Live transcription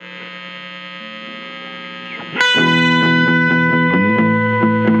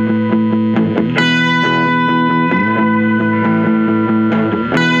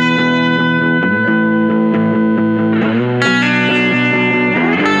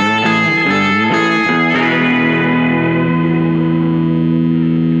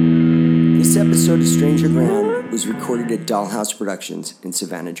recorded at Dollhouse Productions in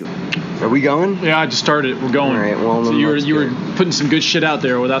Savannah, Georgia. Are we going? Yeah, I just started. We're going. All right. Well, so you were putting some good shit out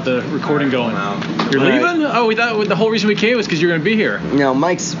there without the recording going. You're leaving? Right. Oh, we thought the whole reason we came was because you're going to be here. No,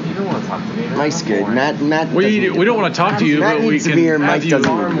 Mike's. You don't want to talk to me. Mike's good. Matt. We don't want to talk to you, Matt but we can here, Mike have you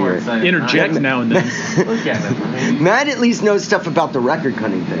interject now and then. Look at him. Matt at least knows stuff about the record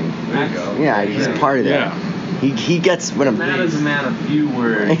cutting thing. There you go. Yeah, he's a part of that. Yeah. He gets what I'm. Matt is a man of few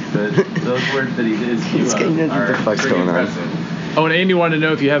words, but those words that he did He's getting into what the fuck's going on. Oh, and Andy wanted to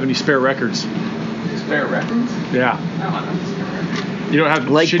know if you have any spare records. Spare records? Yeah. No, I don't have spare records. You don't have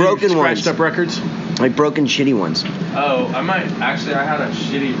like shitty, broken scratched ones. up records? Like broken, shitty ones. Oh, I might. Actually, I had a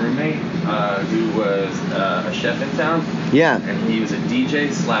shitty roommate who was a chef in town. Yeah. And he was a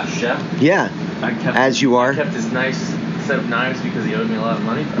DJ/chef. Yeah. As you are. I kept his nice set of knives because he owed me a lot of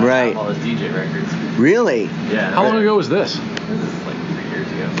money. But Right. I have all his DJ records. Really? Yeah. How long ago was this? This is like 3 years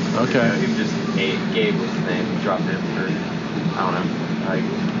ago. Okay. He just Gabe was his name. He dropped in for I don't know, like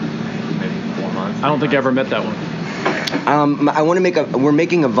maybe 4 months. I don't think I ever met that one. I want to make we're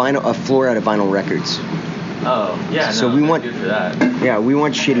making a floor out of vinyl records. Oh, yeah. So no, we that's want- good for that. Yeah, we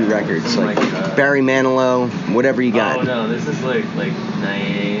want shitty records like Like, Barry Manilow, whatever you got. Oh no, this is like nice.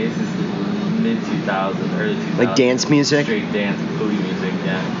 This is mid 2000s, early 2000s. Like dance music? Straight dance, booty music,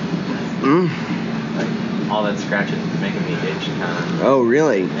 yeah. Like all that scratching making me itch kind of. Oh,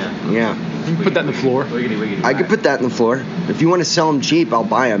 really? Yeah. You can put that in the floor. Wiggity, I could put that in the floor. If you want to sell them cheap, I'll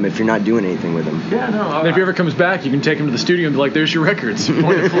buy them if you're not doing anything with them. Yeah, no. And if he ever comes back, you can take him to the studio and be like, "There's your records on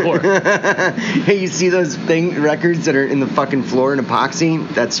the floor." Hey, you see those records that are in the fucking floor in epoxy?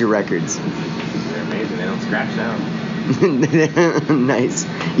 That's your records. They're amazing. They don't scratch down. Nice.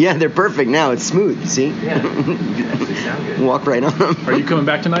 Yeah, they're perfect now. It's smooth. See? Yeah. They actually sound good. Walk right on them. Are you coming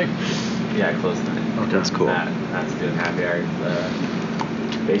back tonight? Yeah, close tonight. Okay. That's cool. That's doing happy hour.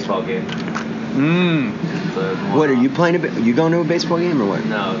 Baseball game. What are you playing? You going to a baseball game or what?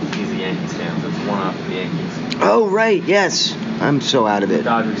 No, he's a Yankees fan, so it's one off the Yankees. Oh right, yes. I'm so out of it.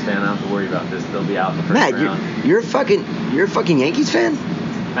 Dodgers fan, I don't have to worry about this. They'll be out in the first Matt, round. you're a fucking Yankees fan?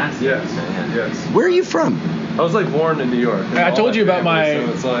 Matt's a Yes. Yankees fan, yeah. Yes. Where are you from? I was like born in New York. I told you about So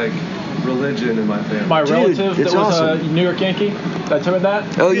it's like religion in my family. my Dude, relative that it's was a awesome. New York Yankee. Did I tell you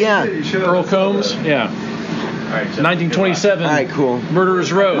that? Oh yeah. You showed Earl us Combs. that. Yeah. All right, Jeff, 1927. All right, cool.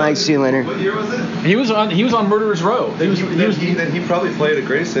 Murderers Row. Nice, see you later. What year was it? He was on Murderers Row. Then he probably played at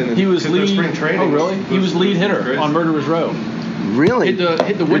Grayson. And He was took their lead. spring training. Oh really? He was lead hitter on Murderers Row. Really?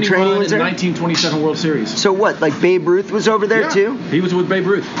 Hit the winning training run in was the there? 1927 World Series. So what? Like Babe Ruth was over there Yeah. too? He was with Babe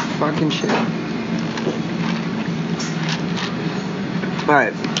Ruth. Fucking shit. All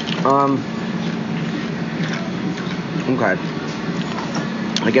right. Okay.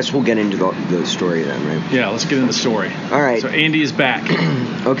 I guess we'll get into the story then, right? Yeah, let's get into the story. All right. So Andy is back.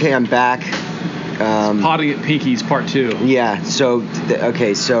 Okay, I'm back. Potting at Pinky's Part 2. Yeah. So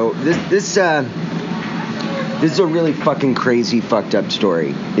okay. So this is a really fucking crazy, fucked up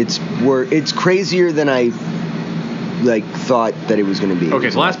story. It's crazier than I thought that it was going to be.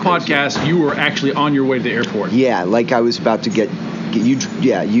 Okay, so last podcast you were actually on your way to the airport. Yeah, like I was about to get you.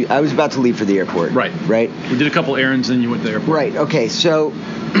 Yeah, I was about to leave for the airport. Right. Right. You did a couple errands and you went to the airport. Right. Okay. So.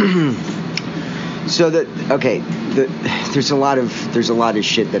 There's a lot of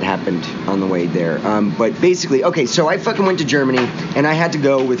shit that happened on the way there. But basically, okay. So I fucking went to Germany and I had to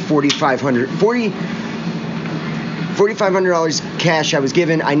go with $4,500 cash I was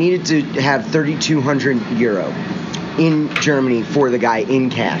given. I needed to have 3,200 euro in Germany for the guy in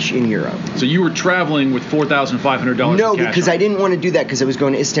cash, in euro. So you were traveling with $4,500 No, in cash because on I you. didn't want to do that because I was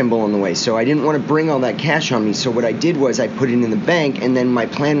going to Istanbul on the way. So I didn't want to bring all that cash on me. So what I did was I put it in the bank, and then my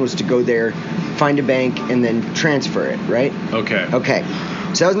plan was to go there, find a bank, and then transfer it, right? Okay. Okay.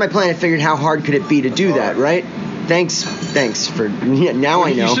 So that was my plan. I figured how hard could it be to do that, right? Thanks for now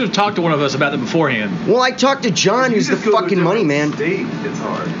I know. You should have talked to one of us about that beforehand. Well, I talked to John, who's the fucking money man. State, it's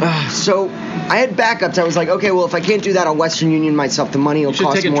hard. So I had backups. I was like, okay, well, if I can't do that, I'll Western Union myself the money. It'll You should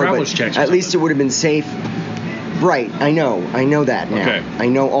cost take a more, traveler's but check or at least it something. would have been safe. Right, I know that now. Okay. I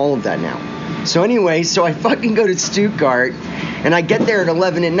know all of that now. So anyway, so I fucking go to Stuttgart, and I get there at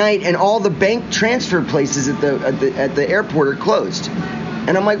 11 at night, and all the bank transfer places at the airport are closed.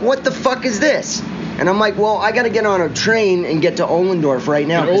 And I'm like, what the fuck is this? And I'm like, well, I got to get on a train and get to Ollendorf right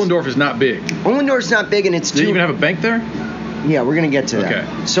now. And Ollendorf is not big. Ollendorf's not big, and it's Do you too. even have a bank there? Yeah, we're gonna get to that. Okay.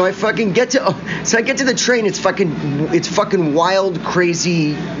 So I fucking get to. So I get to the train. It's fucking wild,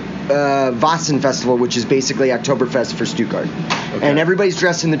 crazy, Wassen Festival, which is basically Oktoberfest for Stuttgart. Okay. And everybody's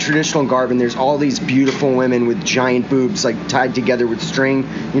dressed in the traditional garb, and there's all these beautiful women with giant boobs, like tied together with string.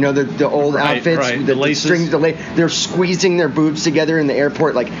 You know, the old outfits, right. the strings, they're squeezing their boobs together in the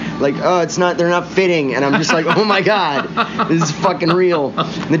airport, like oh, they're not fitting, and I'm just like, oh my god, this is fucking real.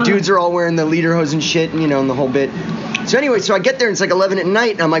 And the dudes are all wearing the lederhosen shit, and and the whole bit. So anyway, so I get there and it's like 11 at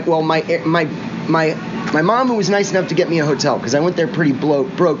night, and I'm like, well, my mom, who was nice enough to get me a hotel, because I went there pretty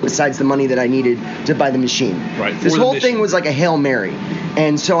broke besides the money that I needed to buy the machine. Right. This whole thing was like a Hail Mary.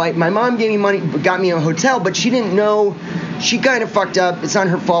 And so my mom gave me money, got me a hotel, but she didn't know. She kind of fucked up. It's not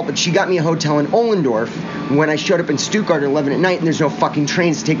her fault, but she got me a hotel in Ollendorf when I showed up in Stuttgart at 11 at night, and there's no fucking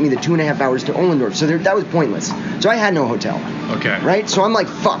trains to take me the 2.5 hours to Ollendorf. So that was pointless. So I had no hotel. Okay. Right? So I'm like,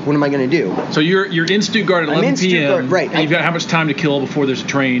 fuck, what am I going to do? So you're in Stuttgart at 11 p.m. Stuttgart, right. And you've got how much time to kill before there's a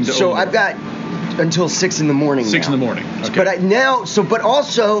train to So Ollendorf? I've got until 6 in the morning. 6 now. in the morning. Okay. But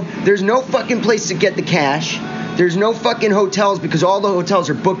also, there's no fucking place to get the cash. There's no fucking hotels because all the hotels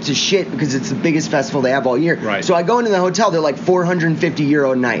are booked to shit because it's the biggest festival they have all year. Right. So I go into the hotel, they're like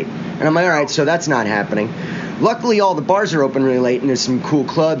 €450 a night. And I'm like, all right, so that's not happening. Luckily, all the bars are open really late, and there's some cool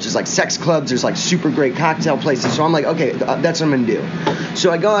clubs. There's like sex clubs. There's like super great cocktail places. So I'm like, okay, that's what I'm going to do.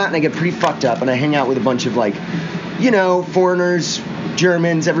 So I go out and I get pretty fucked up, and I hang out with a bunch of like, foreigners,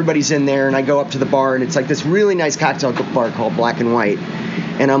 Germans, everybody's in there, and I go up to the bar, and it's like this really nice cocktail bar called Black and White.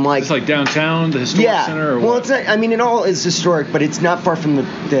 And I'm like... It's like downtown, the historic center? Or well, what? it's not, I mean, it all is historic, but it's not far from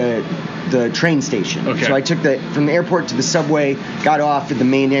the train station. Okay. So I took from the airport to the subway, got off at the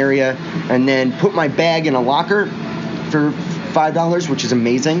main area, and then put my bag in a locker for $5, which is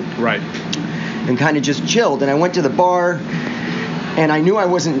amazing. Right. And kind of just chilled. And I went to the bar, and I knew I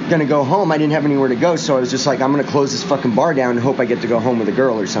wasn't going to go home. I didn't have anywhere to go, so I was just like, I'm going to close this fucking bar down and hope I get to go home with a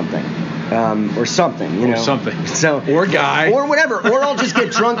girl or something. Or something, Or something. So, or a guy. Or whatever. Or I'll just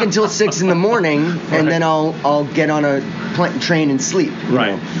get drunk until 6 in the morning, and then I'll get on a train and sleep.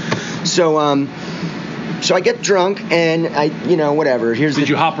 Right. So I get drunk, and I, whatever. Did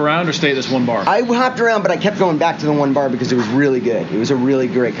you hop around or stay at this one bar? I hopped around, but I kept going back to the one bar because it was really good. It was a really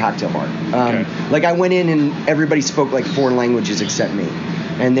great cocktail bar. Okay. Like, I went in, and everybody spoke, like, 4 languages except me.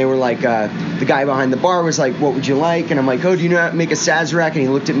 And they were like, the guy behind the bar was like, what would you like? And I'm like, oh, do you know how to make a Sazerac? And he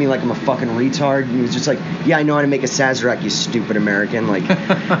looked at me like I'm a fucking retard. And he was just like, yeah, I know how to make a Sazerac, you stupid American. Like,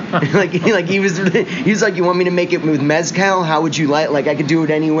 he was like, you want me to make it with mezcal? How would you like I could do it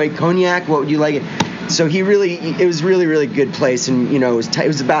anyway. Cognac, what would you like it? So it was really, really good place. And, it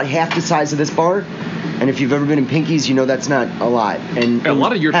was about half the size of this bar. And if you've ever been in Pinky's, that's not a lot. And a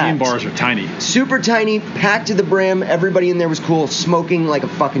lot of European bars are tiny. Super tiny, packed to the brim. Everybody in there was cool, smoking like a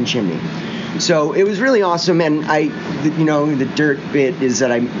fucking chimney. So it was really awesome. And the dirt bit is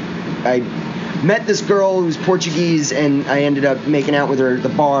that I met this girl who's Portuguese, and I ended up making out with her at the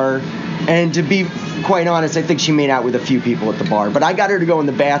bar. And to be quite honest, I think she made out with a few people at the bar. But I got her to go in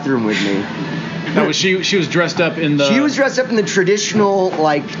the bathroom with me. Now, she was dressed up in the... She was dressed up in the traditional,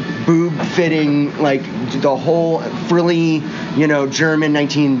 like, boob-fitting, like, the whole frilly, German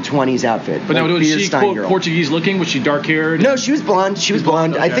 1920s outfit. But like, now, was she Portuguese-looking? Was she dark-haired? No, she was blonde. She was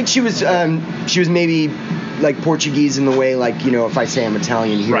blonde. Okay. I think she was maybe, like, Portuguese in the way, like, if I say I'm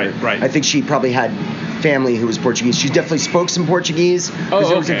Italian here. Right. I think she probably had family who was Portuguese. She definitely spoke some Portuguese. Because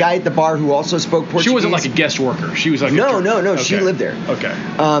there was a guy at the bar who also spoke Portuguese. She wasn't like a guest worker. She was like No. Okay. She lived there. Okay.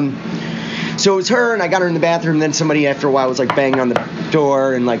 So it was her, and I got her in the bathroom, and then somebody after a while was like banging on the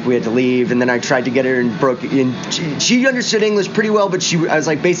door, and like we had to leave, and then I tried to get her and broke in. She understood English pretty well, but I was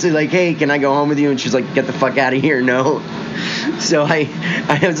like basically like, hey, can I go home with you? And she's like, get the fuck out of here, no. So I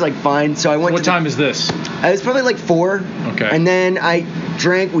was like, fine. So I went. What time is this? It was probably like 4. Okay. And then I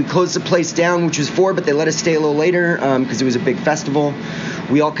drank. We closed the place down, which was 4, but they let us stay a little later because it was a big festival.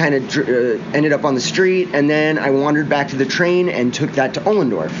 We all kind of ended up on the street, and then I wandered back to the train and took that to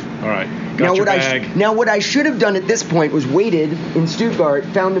Ollendorf. All right. Got your bag. Now, what I should have done at this point was waited in Stuttgart,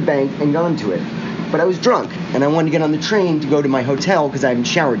 found a bank, and gone to it. But I was drunk, and I wanted to get on the train to go to my hotel because I haven't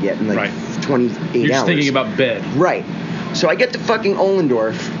showered yet in like 28 hours. You're just thinking about bed. Right. So I get to fucking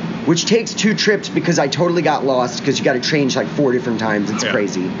Ollendorf, which takes 2 trips because I totally got lost because you got to change like 4 different times. It's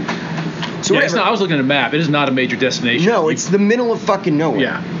crazy. So it's not, I was looking at a map. It is not a major destination. No, it's the middle of fucking nowhere.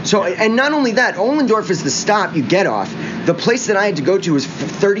 Yeah. So, and not only that, Ollendorf is the stop you get off. The place that I had to go to was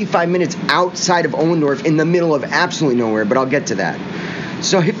 35 minutes outside of Ollendorf in the middle of absolutely nowhere, but I'll get to that.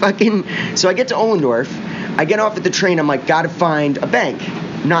 So I get to Ollendorf. I get off at the train. I'm like, gotta find a bank.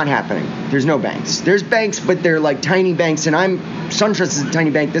 Not happening. There's no banks. There's banks, but they're like tiny banks, and SunTrust is a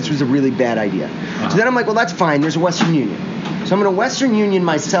tiny bank. This was a really bad idea. So then I'm like, well, that's fine. There's a Western Union. So I'm going to Western Union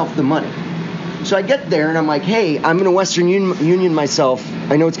myself the money. So I get there and I'm like, hey, I'm going to Western Union myself.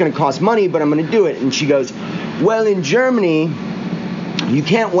 I know it's going to cost money, but I'm going to do it. And she goes, well, in Germany, you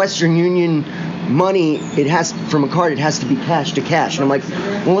can't Western Union money. It has, from a card, it has to be cash to cash. And I'm like,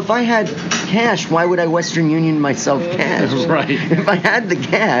 well, if I had cash, why would I Western Union myself cash? Right. If I had the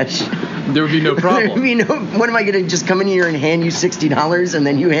cash, there would be no problem. there would be no, what am I going to just come in here and hand you $60 and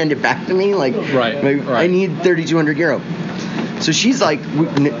then you hand it back to me? Like, right. I need 3,200 euro. So she's like,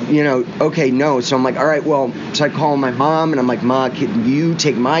 okay, no. So I'm like, all right, well, so I call my mom and I'm like, Ma, can you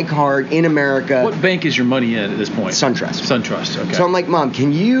take my card in America? What bank is your money in at this point? SunTrust. SunTrust, okay. So I'm like, Mom,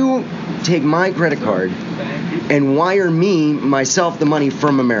 can you take my credit card and wire me, myself, the money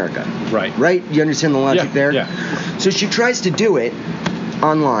from America? Right. Right? You understand the logic there? Yeah. So she tries to do it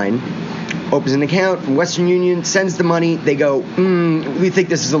online, opens an account from Western Union, sends the money. They go, we think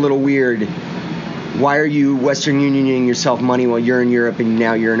this is a little weird. Why are you Western Unioning yourself money while you're in Europe and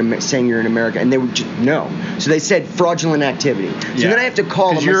now you're saying you're in America? And they would just, no. So they said fraudulent activity. So then I have to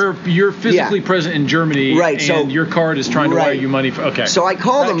call them. You're physically present in Germany, right? And so your card is trying to wire you money. Okay. So I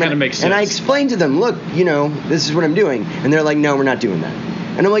call them kind of makes sense. And I explain to them, look, this is what I'm doing, and they're like, no, we're not doing that.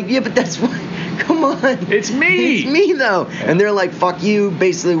 And I'm like, yeah, but that's what. Come on. It's me. It's me, though. And they're like, fuck you.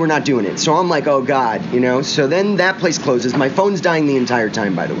 Basically, we're not doing it. So I'm like, oh, God, So then that place closes. My phone's dying the entire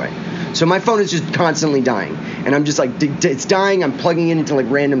time, by the way. So my phone is just constantly dying. And I'm just like, it's dying. I'm plugging it into like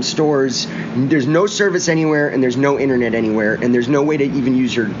random stores. There's no service anywhere, and there's no internet anywhere. And there's no way to even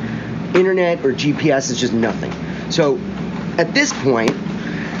use your internet or GPS. It's just nothing. So at this point,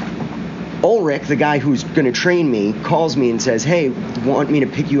 Ulrich, the guy who's going to train me, calls me and says, hey, want me to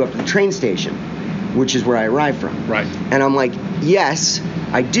pick you up at the train station, which is where I arrived from. Right. And I'm like, yes,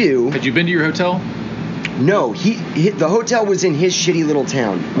 I do. Had you been to your hotel? No, the hotel was in his shitty little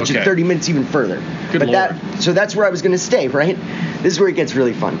town, which is 30 minutes even further. Good Lord. So that's where I was going to stay, right? This is where it gets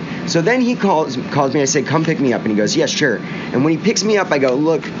really fun. So then he calls me. I say, come pick me up. And he goes, yeah, sure. And when he picks me up, I go,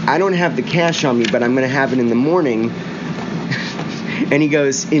 look, I don't have the cash on me, but I'm going to have it in the morning. And he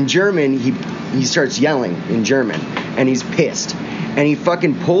goes, in German, he starts yelling in German, and he's pissed. And he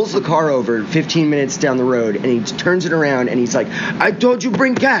fucking pulls the car over 15 minutes down the road, and he turns it around, and he's like, I told you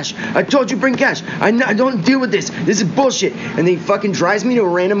bring cash. I told you bring cash. I don't deal with this. This is bullshit. And then he fucking drives me to a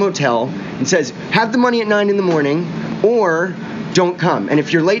random hotel and says, have the money at 9 in the morning, or don't come. And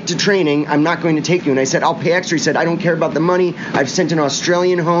if you're late to training, I'm not going to take you. And I said, I'll pay extra. He said, I don't care about the money. I've sent an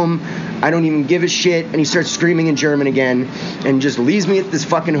Australian home. I don't even give a shit. And he starts screaming in German again and just leaves me at this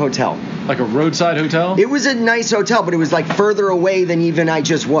fucking hotel. Like a roadside hotel? It was a nice hotel, but it was like further away than even I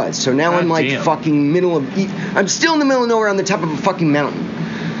just was. So now I'm like fucking I'm still in the middle of nowhere on the top of a fucking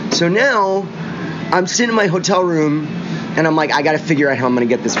mountain. So now I'm sitting in my hotel room and I'm like, I got to figure out how I'm going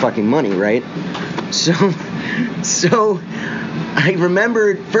to get this fucking money, right? So I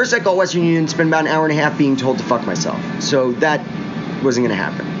remembered, first I called Western Union, spent about an hour and a half being told to fuck myself. So that wasn't going to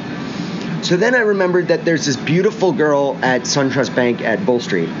happen. So then I remembered that there's this beautiful girl at SunTrust Bank at Bull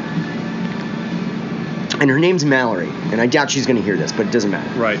Street. And her name's Mallory. And I doubt she's going to hear this, but it doesn't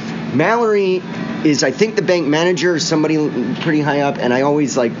matter. Right. Mallory is, I think, the bank manager or somebody pretty high up. And I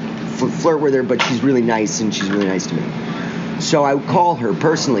always, like, flirt with her, but she's really nice, and she's really nice to me. So I call her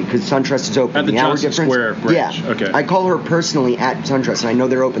personally because SunTrust is open. At the hour Johnson difference. Square branch. Yeah. Okay. I call her personally at SunTrust, and I know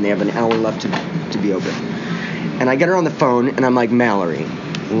they're open. They have an hour left to be open. And I get her on the phone, and I'm like, Mallory,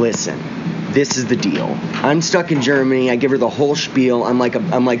 listen, this is the deal. I'm stuck in Germany. I give her the whole spiel. I'm like,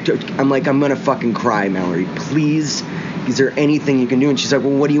 I'm gonna fucking cry, Mallory. Please, is there anything you can do? And she's like,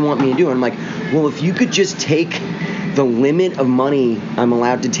 well, what do you want me to do? And I'm like, well, if you could just take the limit of money I'm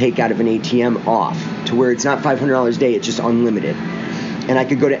allowed to take out of an ATM off to where it's not $500 a day, it's just unlimited. And I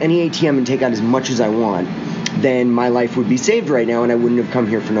could go to any ATM and take out as much as I want, then my life would be saved right now and I wouldn't have come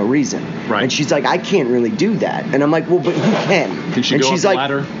here for no reason. Right. And she's like, I can't really do that. And I'm like, well, but who can? Can she and go she's up the like,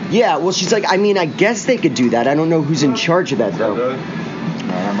 ladder? Yeah, well, she's like, I mean, I guess they could do that. I don't know who's in charge of that, though.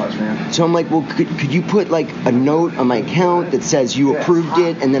 Not much, man. So I'm like, well, could you put like a note on my account that says you approved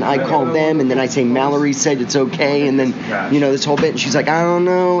it, and then I call them, and then I say Mallory said it's okay, and then, this whole bit. And she's like, I don't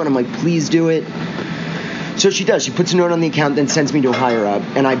know. And I'm like, please do it. So she does. She puts a note on the account, then sends me to a higher up,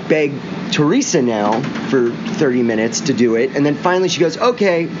 and I beg Teresa now for 30 minutes to do it, and then finally she goes,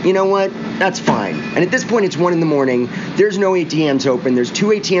 okay, you know what? That's fine. And at this point, it's 1 a.m. There's no ATMs open. There's 2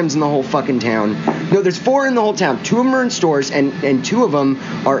 ATMs in the whole fucking town. No, there's 4 in the whole town. 2 of them are in stores, and 2 of them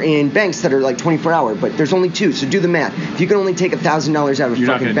are in banks that are like 24-hour, but there's only 2, so do the math. If you can only take $1,000 out of a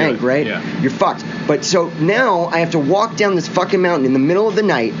fucking bank, right? Yeah. You're fucked. But so now I have to walk down this fucking mountain in the middle of the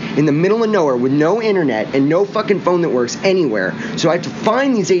night, in the middle of nowhere, with no internet and no fucking phone that works anywhere. So I have to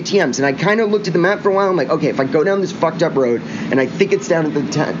find these ATMs, and I kind of looked at the map for a while. I'm like, okay, if I go down this fucked up road, and I think it's down at the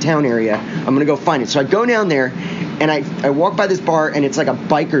town area, I'm going to go find it. So I go down there, and I walk by this bar, and it's like a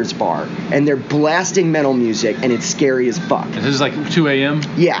biker's bar, and they're blasting metal music, and it's scary as fuck. This is like 2 a.m.?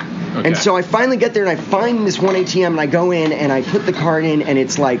 Yeah. Okay. And so I finally get there, and I find this one ATM, and I go in, and I put the card in, and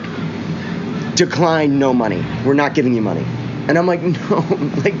it's like, decline, no money. We're not giving you money. And I'm like, no,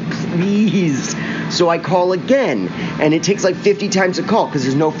 like, please. So I call again, and it takes like 50 times a call because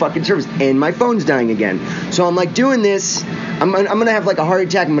there's no fucking service, and my phone's dying again. So I'm like doing this. I'm gonna have like a heart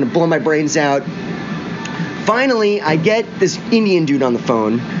attack. I'm gonna blow my brains out. Finally, I get this Indian dude on the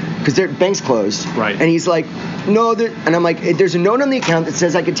phone because their bank's closed. Right. And he's like, no, and I'm like, there's a note on the account that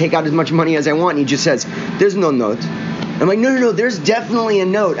says I can take out as much money as I want. And he just says, there's no note. I'm like, no, there's definitely a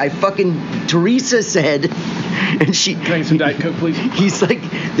note. Teresa said, and she. Can I get some Diet Coke, please? He's like,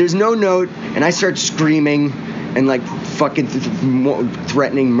 there's no note, and I start screaming and like fucking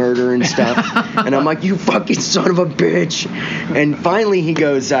threatening murder and stuff. And I'm like, you fucking son of a bitch. And finally he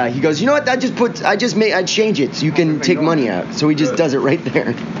goes, you know what? I change it so you can take money out. So he just does it right there.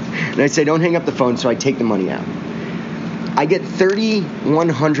 And I say, don't hang up the phone. So I take the money out. I get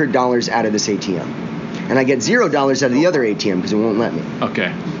 $3,100 out of this ATM. And I get $0 out of the other ATM because it won't let me.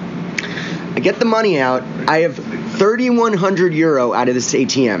 Okay. I get the money out. I have 3,100 euro out of this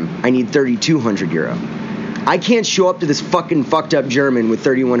ATM. I need 3,200 euro. I can't show up to this fucking fucked up German with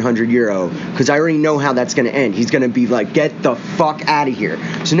 3,100 euro because I already know how that's going to end. He's going to be like, get the fuck out of here.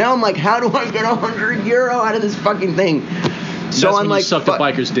 So now I'm like, how do I get 100 euro out of this fucking thing? So that's I'm when like, you suck the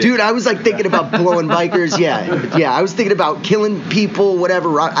biker's dick. Dude, I was like thinking about blowing bikers. Yeah. I was thinking about killing people,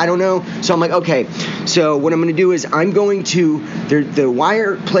 whatever. I don't know. So I'm like, okay. So what I'm going to do is I'm going to the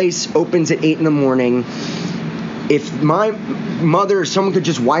wire place opens at 8 a.m. If my mother or someone could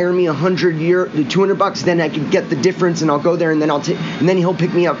just wire me $200, then I could get the difference and I'll go there and then he'll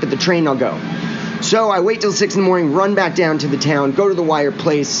pick me up at the train and I'll go. So I wait till 6 a.m, run back down to the town, go to the wire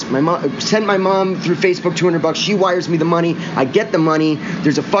place. Send my mom through Facebook $200. She wires me the money. I get the money.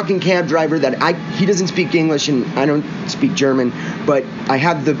 There's a fucking cab driver he doesn't speak English and I don't speak German, but I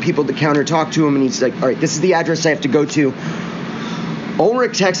have the people at the counter talk to him and he's like, all right, this is the address I have to go to.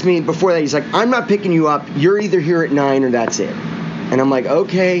 Ulrich texts me before that. He's like, I'm not picking you up. You're either here at 9 or that's it. And I'm like,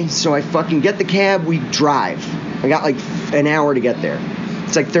 okay. So I fucking get the cab. We drive. I got like an hour to get there.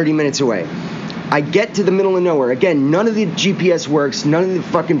 It's like 30 minutes away. I get to the middle of nowhere. Again, none of the GPS works. None of the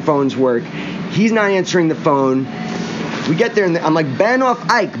fucking phones work. He's not answering the phone. We get there, and I'm like, Bahnhof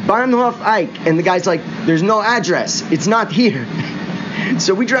Eich. And the guy's like, there's no address. It's not here.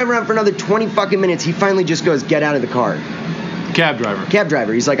 So we drive around for another 20 fucking minutes. He finally just goes, get out of the car. Cab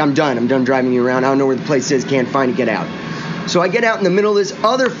driver. He's like, I'm done driving you around. I don't know where the place is. Can't find it. Get out. So I get out in the middle of this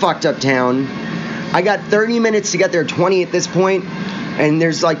other fucked up town. I got 30 minutes to get there, 20 at this point. And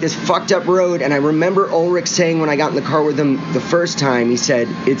there's like this fucked up road, and I remember Ulrich saying when I got in the car with him the first time, he said,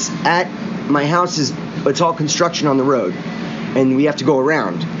 it's at my house, it's all construction on the road, and we have to go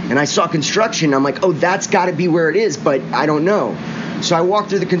around. And I saw construction, I'm like, oh, that's got to be where it is, but I don't know. So I walk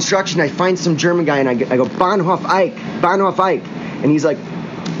through the construction, I find some German guy, and I go, Bahnhof Eich. And he's like,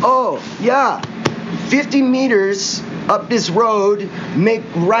 oh, yeah, 50 meters up this road, make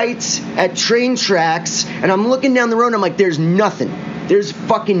rights at train tracks, and I'm looking down the road, and I'm like, there's nothing. There's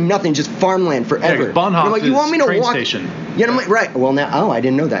fucking nothing, just farmland forever. Yeah, Bahnhof I'm like, you want me to train walk? Station. Yeah, I'm like, right. Well, now, I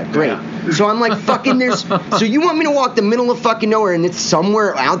didn't know that. Great. Yeah. So I'm like, fucking, so you want me to walk the middle of fucking nowhere and it's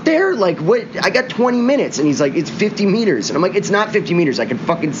somewhere out there? Like, what? I got 20 minutes. And he's like, it's 50 meters. And I'm like, it's not 50 meters. I can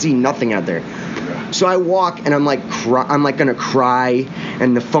fucking see nothing out there. So I walk and I'm like gonna cry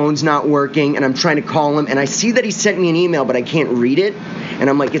and the phone's not working and I'm trying to call him and I see that he sent me an email but I can't read it and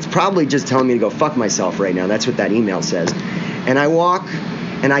I'm like, it's probably just telling me to go fuck myself right now. That's what that email says. And I walk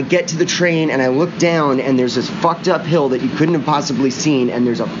and I get to the train and I look down and there's this fucked up hill that you couldn't have possibly seen and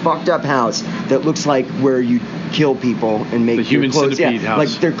there's a fucked up house that looks like where you kill people and make the human clothes. centipede house.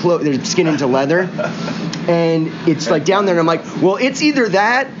 Like their skin into leather. And it's like down there and I'm like, well, it's either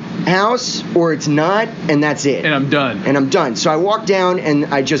that house or it's not, and that's it. And I'm done. So I walk down and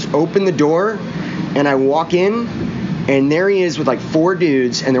I just open the door and I walk in and there he is with like 4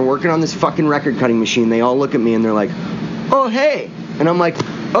 dudes and they're working on this fucking record cutting machine. They all look at me and they're like, oh, hey. And I'm like,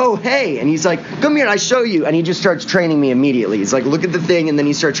 oh, hey. And he's like, come here, I show you. And he just starts training me immediately. He's like, look at the thing. And then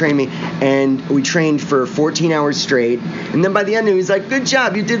he started training me. And we trained for 14 hours straight. And then by the end of it, he's like, good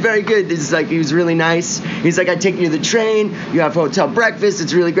job. You did very good. This is like, he was really nice. He's like, I take you to the train. You have hotel breakfast.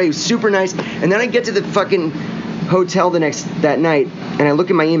 It's really great. He was super nice. And then I get to the fucking hotel that night. And I look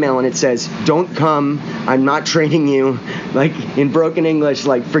at my email and it says, don't come. I'm not training you. Like in broken English,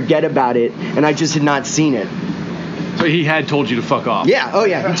 like forget about it. And I just had not seen it. But he had told you to fuck off. Yeah. Oh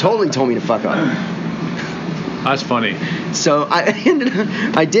yeah. He totally told me to fuck off. That's funny. So I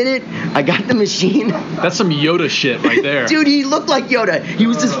did it. I got the machine. That's some Yoda shit right there. Dude, he looked like Yoda. He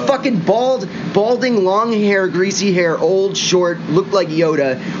was this fucking balding, long hair, greasy hair, old, short, looked like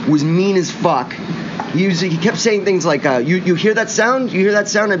Yoda, was mean as fuck. He kept saying things like, you hear that sound? You hear that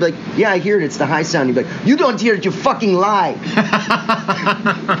sound? I'd be like, yeah, I hear it. It's the high sound. He'd be like, you don't hear it. You fucking lie.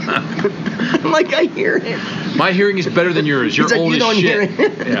 I'm like, I hear it. My hearing is better than yours. You're old as shit. Hear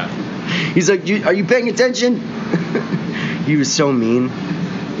it. Yeah. He's like, are you paying attention? He was so mean.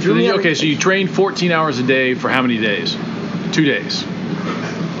 So you trained 14 hours a day for how many days? 2 days.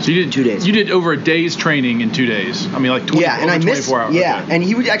 So you did 2 days. You did over a day's training in 2 days. I mean, like 24 hours. Yeah, okay. and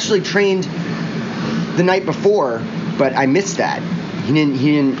he would actually trained the night before, but I missed that.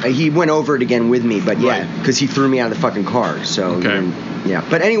 He went over it again with me, but yeah, because he threw me out of the fucking car. So yeah.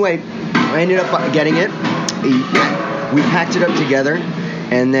 But anyway, I ended up getting it. We packed it up together,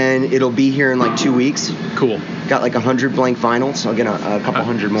 and then it'll be here in like 2 weeks. Cool. Got like 100 blank vinyls. I'll get a couple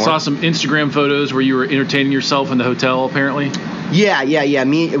hundred more. Saw some Instagram photos where you were entertaining yourself in the hotel, apparently. Yeah.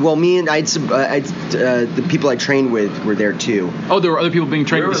 Me and the people I trained with were there too. Oh, there were other people being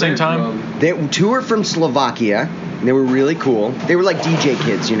trained at the same time? Two were from Slovakia. They were really cool. They were like DJ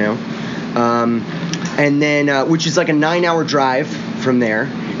kids, you know. And then, which is like a 9-hour drive from there.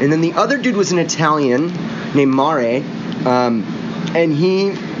 And then the other dude was an Italian named Mare. And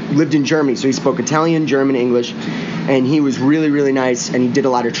he lived in Germany, so he spoke Italian, German, English, and he was really, really nice, and he did a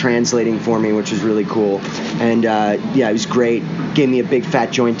lot of translating for me, which was really cool. And yeah, it was great. Gave me a big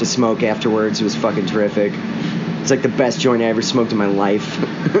fat joint to smoke afterwards. It was fucking terrific. It's like the best joint I ever smoked in my life.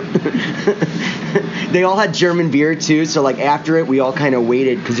 They all had German beer too, so like after it, we all kind of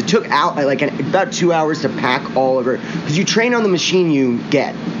waited because it took about 2 hours to pack all of it. Because you train on the machine you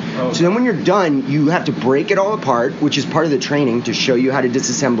get. Okay. So then when you're done, you have to break it all apart, which is part of the training to show you how to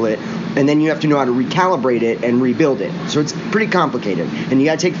disassemble it, and then you have to know how to recalibrate it and rebuild it. So it's pretty complicated, and you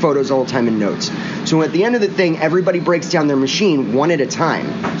got to take photos all the time and notes. So at the end of the thing, everybody breaks down their machine one at a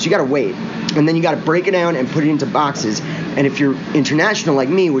time. So you got to wait, and then you got to break it down and put it into boxes. And if you're international like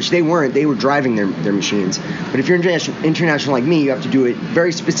me, which they weren't, they were driving their machines. But if you're international like me, you have to do it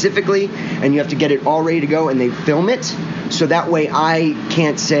very specifically, and you have to get it all ready to go, and they film it. So that way I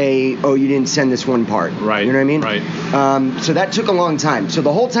can't say, oh, you didn't send this one part. Right. You know what I mean? Right. So that took a long time. So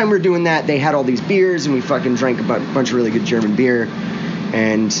the whole time we were doing that, they had all these beers, and we fucking drank a bunch of really good German beer.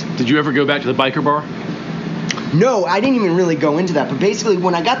 And did you ever go back to the biker bar? No, I didn't even really go into that. But basically,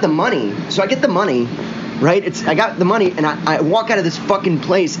 when I got the money, so I get the money, right? I got the money, and I walk out of this fucking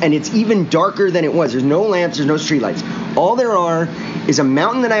place, and it's even darker than it was. There's no lamps, there's no streetlights. All there are is a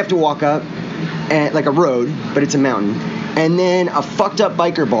mountain that I have to walk up, and like a road, but it's a mountain, and then a fucked up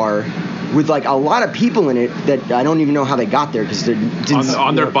biker bar with like a lot of people in it that I don't even know how they got there because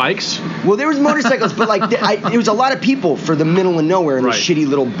on their bikes. Well, there was motorcycles, but like it was a lot of people for the middle of nowhere in this shitty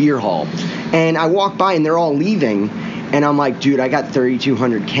little beer hall, and I walk by and they're all leaving. And I'm like, dude, I got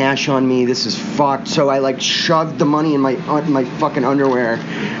 $3,200 cash on me. This is fucked. So I like shoved the money in my fucking underwear,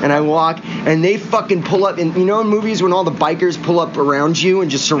 and I walk, and they fucking pull up. And you know in movies when all the bikers pull up around you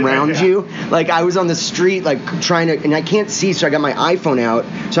and just surround you? Like I was on the street like trying to, and I can't see, so I got my iPhone out.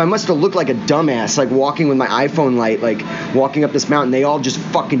 So I must have looked like a dumbass, like walking with my iPhone light, like walking up this mountain. They all just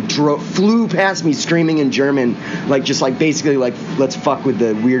fucking flew past me screaming in German, like just like basically like let's fuck with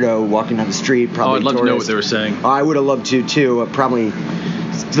the weirdo walking down the street. Probably I'd love to know what they were saying. I would have loved to too. Probably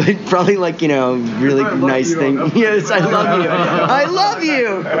like, you know, really nice thing. Yes, I love you. I love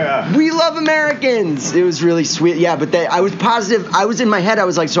you. We love Americans. It was really sweet. Yeah, but I was positive. I was in my head. I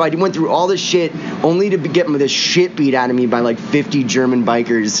was like, so I went through all this shit only to get the shit beat out of me by like 50 German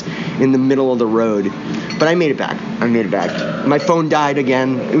bikers in the middle of the road. But I made it back. My phone died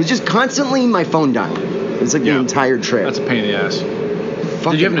again. It was just constantly my phone dying. It was like the entire trip. That's a pain in the ass.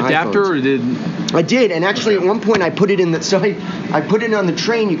 Did you have an adapter or did... I did, and actually at one point I put it in I put it on the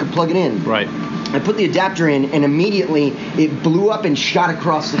train, you could plug it in. Right. I put the adapter in, and immediately it blew up and shot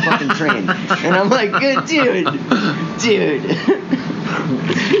across the fucking train. And I'm like, good dude.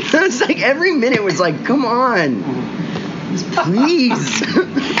 It's like every minute was like, come on. Please.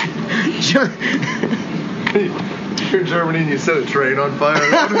 You're in Germany and you set a train on fire.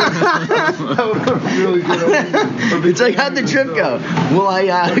 That would have really good. It's like, how'd the trip go? Well,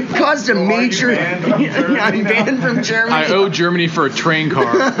 I caused a major... I'm banned from Germany. I owe Germany for a train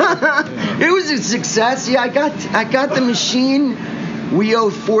car. It was a success. Yeah, I got the machine. We owe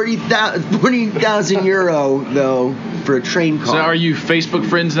 40,000 euro, though, for a train car. So are you Facebook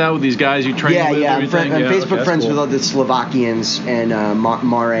friends now with these guys you train with? Yeah, I'm Facebook friends with all the Slovakians and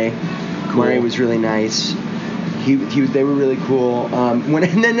Mare. Cool. Mare was really nice. They were really cool.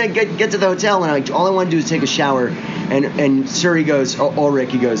 And then I get to the hotel, and all I want to do is take a shower, and Suri goes,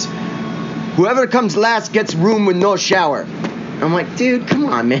 Ulrich, he goes, whoever comes last gets room with no shower. I'm like, dude, come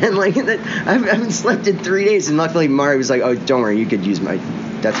on, man. Like, I haven't slept in 3 days, and luckily Mari was like, oh, don't worry, you could use my.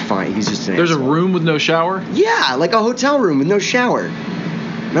 That's fine. He's just an There's asshole. a room with no shower? Yeah, like a hotel room with no shower.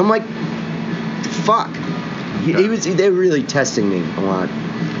 And I'm like, fuck. They were really testing me a lot.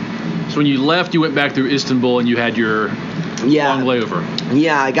 So when you left, you went back through Istanbul and you had your long layover.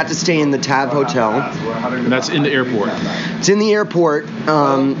 Yeah, I got to stay in the Tav Hotel. And that's in the airport. It's in the airport,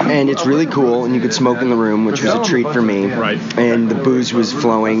 and it's really cool, and you could smoke in the room, which was a treat for me. Right. And the booze was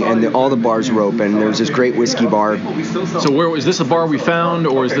flowing, and all the bars were open. There was this great whiskey bar. So where is this a bar we found,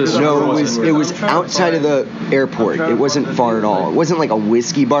 or is this? No, it was outside of the airport. It wasn't far at all. It wasn't like a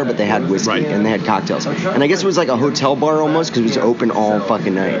whiskey bar, but they had whiskey and they had cocktails. And I guess it was like a hotel bar almost, because it was open all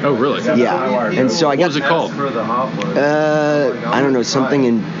fucking night. Oh, really? Yeah. And so I got. What was it called? I don't know, something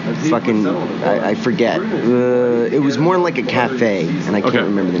in fucking, I forget. It was more like a cafe, and I can't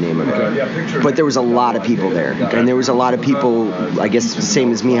remember the name of it. But there was a lot of people there, and there was a lot of people, I guess,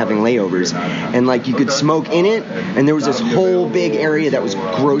 same as me, having layovers. And like you could smoke in it, and there was this whole big area that was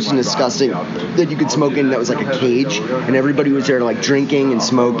gross and disgusting that you could smoke in that was like a cage, and everybody was there like drinking and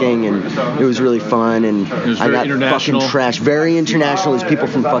smoking, and it was really fun. And I got fucking trashed. Very international. There's people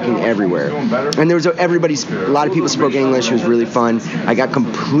from fucking everywhere, and there was a lot of people spoke English. It was really fun. I got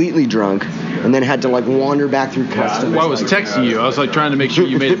completely drunk, and then had to like wander back through customs. Well, I was texting you. I was like trying to make sure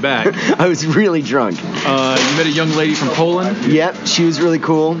you made it back. I was really drunk. You met a young lady from Poland? Yep, she was really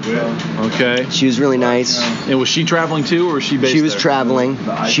cool. Okay. She was really nice. And was she traveling too, or was she based She was there? traveling.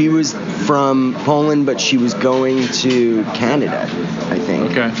 She was from Poland, but she was going to Canada, I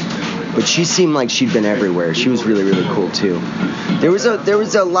think. Okay. But she seemed like she'd been everywhere. She was really, really cool too. There was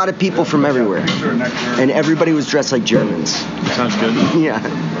a lot of people from everywhere, and everybody was dressed like Germans. Sounds good. Yeah.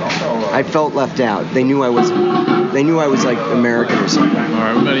 I felt left out. They knew I was like American or something. All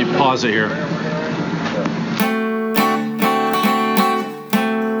right, we're gonna pause it here.